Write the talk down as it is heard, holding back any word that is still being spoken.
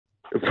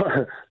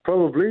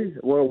Probably.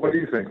 Well, what do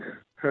you think?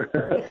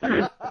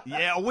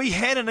 Yeah, we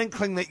had an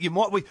inkling that you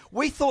might.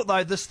 We thought,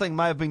 though, this thing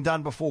may have been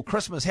done before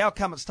Christmas. How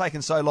come it's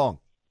taken so long?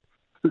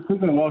 It's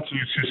taken a while to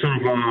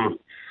sort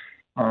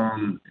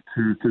of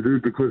to do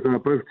because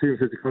both teams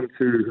had to come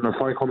to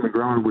find common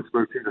ground, which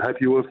both teams are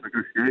happy with,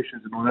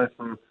 negotiations and all that.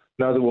 So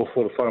now that we'll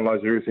sort of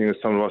finalise everything,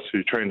 it's time for us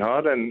to train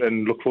hard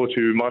and look forward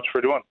to March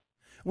 31.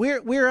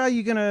 Where are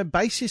you going to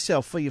base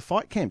yourself for your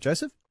fight camp,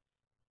 Joseph?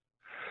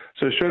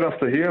 So straight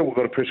after here, we've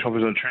got a press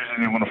conference on Tuesday,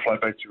 and I want to fly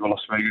back to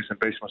Las Vegas and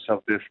base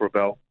myself there for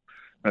about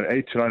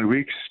 8 to 9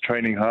 weeks,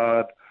 training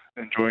hard,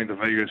 enjoying the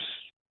Vegas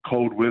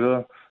cold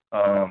weather,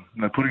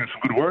 putting in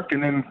some good work,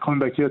 and then coming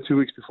back here 2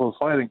 weeks before the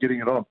fight and getting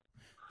it on.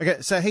 Okay,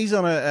 so he's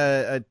on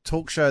a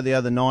talk show the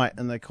other night,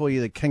 and they call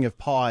you the King of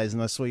Pies,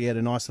 and I saw you had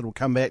a nice little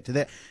comeback to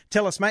that.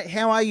 Tell us, mate,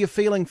 how are you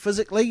feeling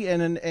physically,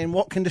 and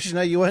what condition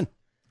are you in?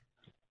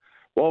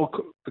 Well,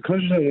 the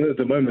condition I'm in at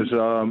the moment is,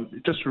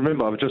 just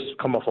remember, I've just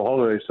come off a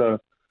holiday, so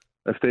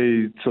if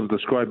they sort of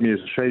describe me as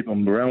a shape,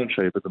 I'm round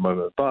shape at the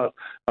moment. But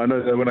I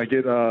know that when I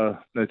get 10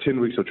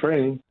 weeks of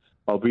training,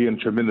 I'll be in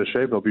tremendous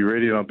shape. I'll be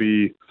ready and I'll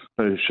be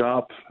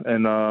sharp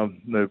and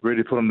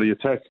ready to put on the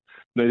attack.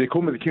 They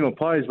call me the King of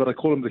Pies, but I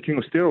call him the King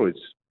of Steroids.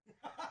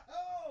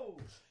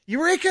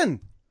 You reckon?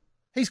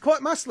 He's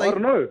quite muscly. I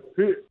don't know.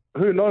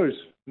 Who knows?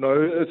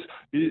 No, it's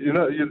you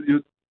know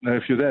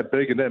if you're that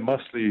big and that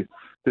muscly,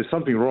 there's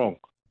something wrong.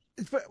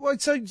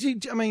 So,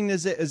 I mean,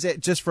 is that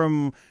just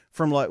from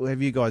like,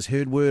 have you guys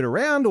heard word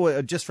around,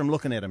 or just from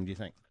looking at him, do you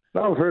think?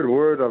 No, I've heard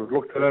word. I've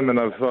looked at him, and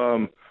I've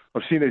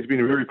seen that he's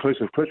been very close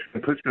with Klitschko.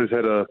 And Klitschko's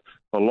had a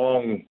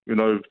long,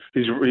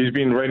 he's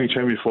been reigning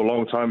champion for a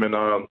long time, and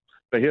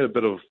they had a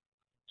bit of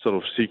sort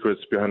of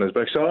secrets behind his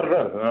back. So I don't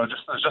know.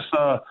 Just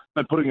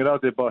putting it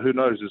out there, but who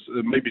knows?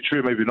 It may be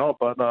true, maybe not.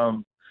 But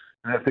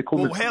if they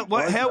call me,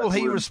 how will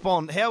he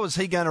respond? How is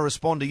he going to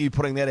respond to you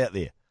putting that out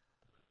there?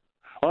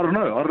 I don't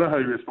know. I don't know how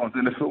he responds.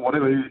 And if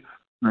whatever he's,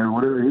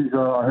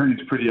 I heard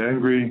he's pretty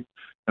angry, and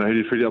I heard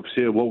he's pretty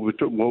upset at what we've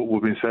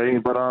been saying.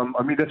 But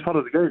I mean, that's part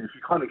of the game. If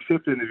you can't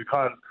accept it, and if you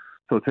can't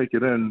sort of take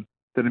it in,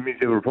 then it means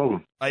you have a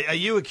problem. Are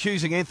you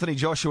accusing Anthony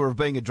Joshua of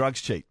being a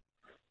drugs cheat?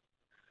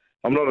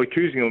 I'm not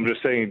accusing him. I'm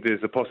just saying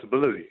there's a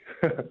possibility.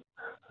 I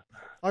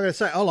got to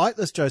say, I like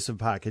this Joseph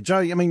Parker. Joe,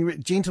 I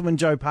mean, gentleman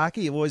Joe Parker,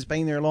 you've always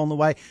been there along the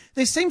way.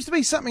 There seems to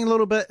be something a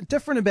little bit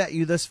different about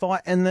you this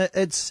fight, and that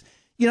it's.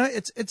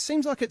 It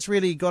seems like it's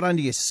really got under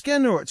your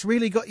skin, or it's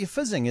really got you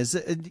fizzing. Is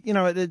it,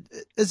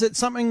 is it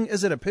something?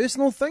 Is it a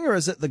personal thing, or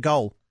is it the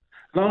goal?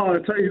 No,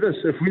 I'll tell you this: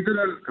 if we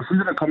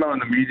didn't come out in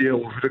the media,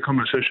 or if we didn't come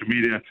on social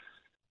media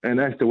and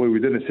act the way we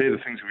did and say the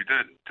things we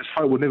did, this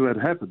fight would never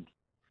have happened.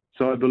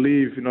 So I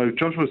believe,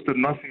 Joshua's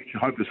done nothing to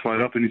hype this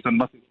fight up, and he's done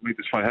nothing to make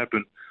this fight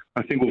happen.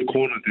 I think we've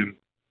cornered him,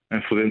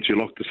 and for them to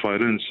lock this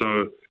fight in.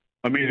 So,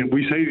 I mean,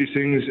 we say these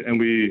things and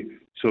we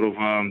sort of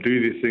do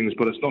these things,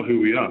 but it's not who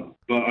we are.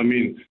 But, I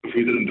mean, if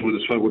we didn't do it,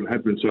 this fight wouldn't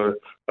happen. So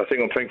I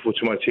think I'm thankful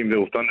to my team that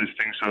we've done these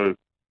things. So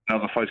now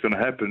the fight's going to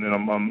happen, and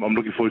I'm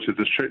looking forward to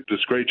this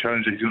great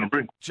challenge that he's going to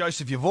bring.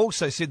 Joseph, you've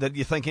also said that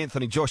you think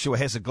Anthony Joshua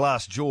has a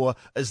glass jaw.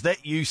 Is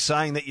that you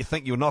saying that you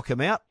think you'll knock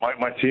him out?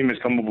 My team has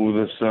come up with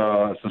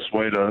this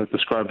way to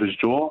describe his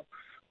jaw.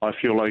 I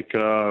feel like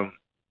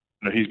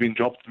he's been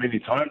dropped many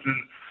times,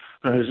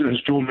 and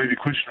his jaw may be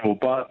questionable,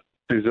 but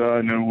there's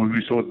when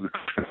we saw the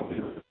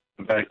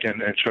back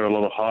and show a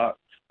lot of heart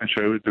and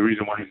show the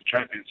reason why he's a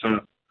champion.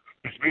 So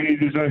it's really,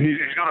 there's a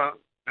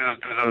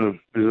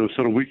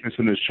sort of weakness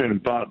in his chin,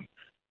 but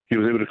he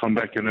was able to come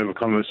back and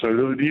overcome it. So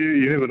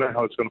you never know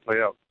how it's going to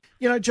play out.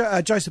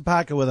 Joseph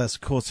Parker with us,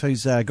 of course,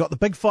 who's got the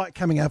big fight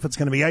coming up. It's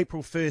going to be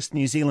April 1st,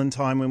 New Zealand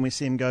time, when we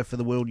see him go for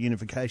the world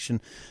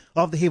unification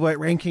of the heavyweight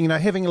ranking.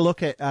 Having a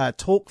look at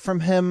talk from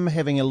him,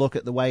 having a look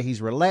at the way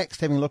he's relaxed,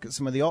 having a look at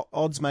some of the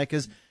odds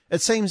makers,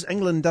 it seems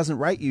England doesn't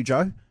rate you,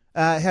 Joe.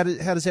 How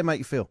does that make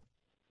you feel?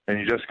 And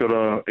you just got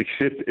to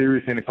accept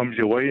everything that comes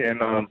your way.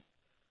 And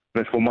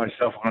for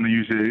myself, I'm going to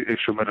use the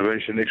extra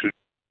motivation, extra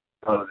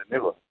harder than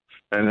ever.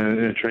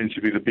 And train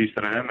to be the beast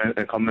that I am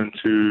and come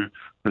into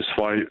this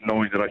fight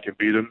knowing that I can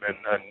beat him and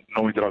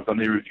knowing that I've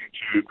done everything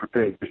to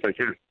prepare as best I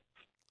can.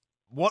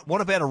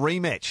 What about a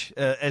rematch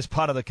as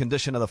part of the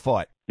condition of the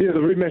fight? Yeah, the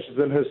rematch is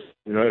in his.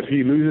 If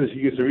he loses,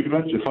 he gets a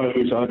rematch. If I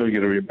lose, I don't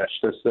get a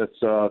rematch. That's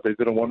they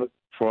didn't want it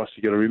for us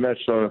to get a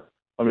rematch. So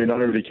I don't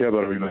really care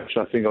about a rematch.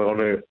 I think all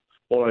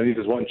I need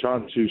is one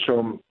chance to show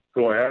him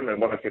who I am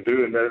and what I can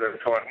do, and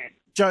that's all I need.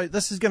 Joe,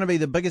 this is going to be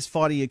the biggest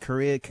fight of your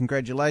career.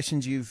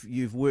 Congratulations.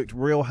 You've worked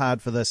real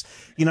hard for this.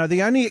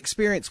 The only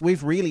experience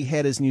we've really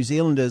had as New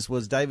Zealanders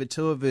was David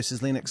Tua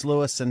versus Lennox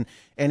Lewis, and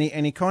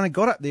he kind of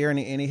got up there and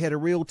he had a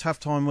real tough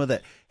time with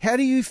it. How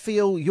do you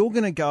feel you're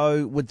going to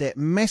go with that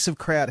massive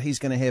crowd he's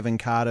going to have in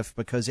Cardiff?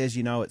 Because, as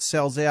you know, it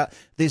sells out.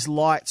 There's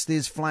lights,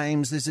 there's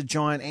flames, there's a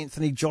giant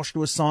Anthony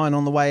Joshua sign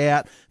on the way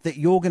out, that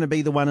you're going to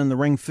be the one in the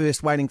ring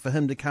first waiting for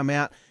him to come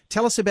out.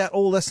 Tell us about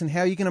all this and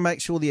how you're going to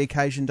make sure the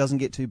occasion doesn't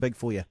get too big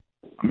for you.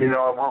 I mean,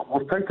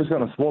 we'll take this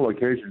on a small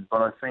occasion,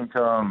 but I think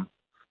now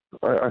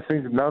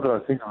that I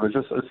think of it,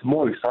 it's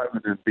more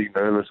excitement than being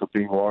nervous or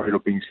being worried or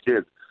being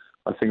scared.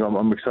 I think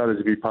I'm excited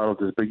to be part of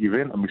this big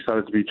event. I'm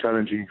excited to be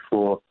challenging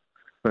for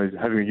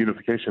having a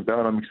unification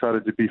bout. I'm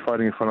excited to be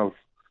fighting in front of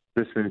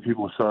this many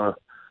people. So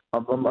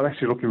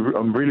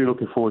I'm really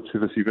looking forward to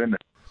this event.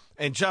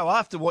 And Joe,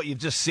 after what you've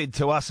just said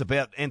to us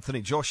about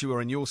Anthony Joshua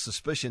and your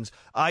suspicions,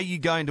 are you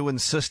going to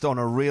insist on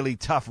a really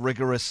tough,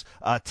 rigorous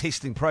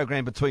testing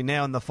program between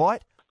now and the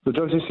fight? The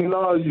drug testing,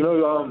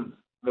 no,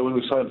 when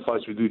we sign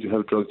fights, we do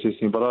have drug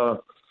testing,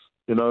 but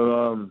there's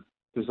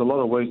a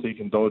lot of ways that you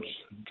can dodge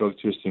drug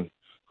testing.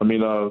 I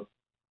mean,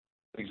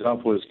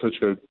 example is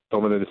Klitschko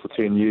dominated for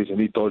 10 years and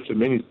he dodged it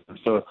many times.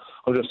 So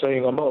I'm just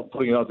saying, I'm not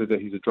putting it out there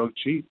that he's a drug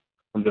cheat.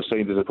 I'm just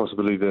saying there's a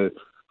possibility that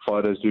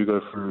fighters do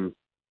go through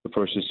the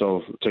process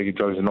of taking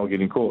drugs and not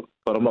getting caught.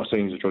 But I'm not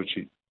saying he's a drug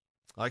cheat.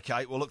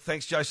 Okay, well, look,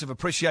 thanks, Joseph.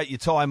 Appreciate your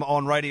time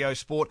on Radio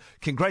Sport.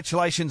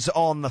 Congratulations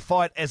on the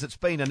fight as it's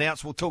been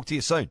announced. We'll talk to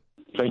you soon.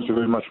 Thank you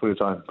very much for your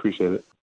time. Appreciate it.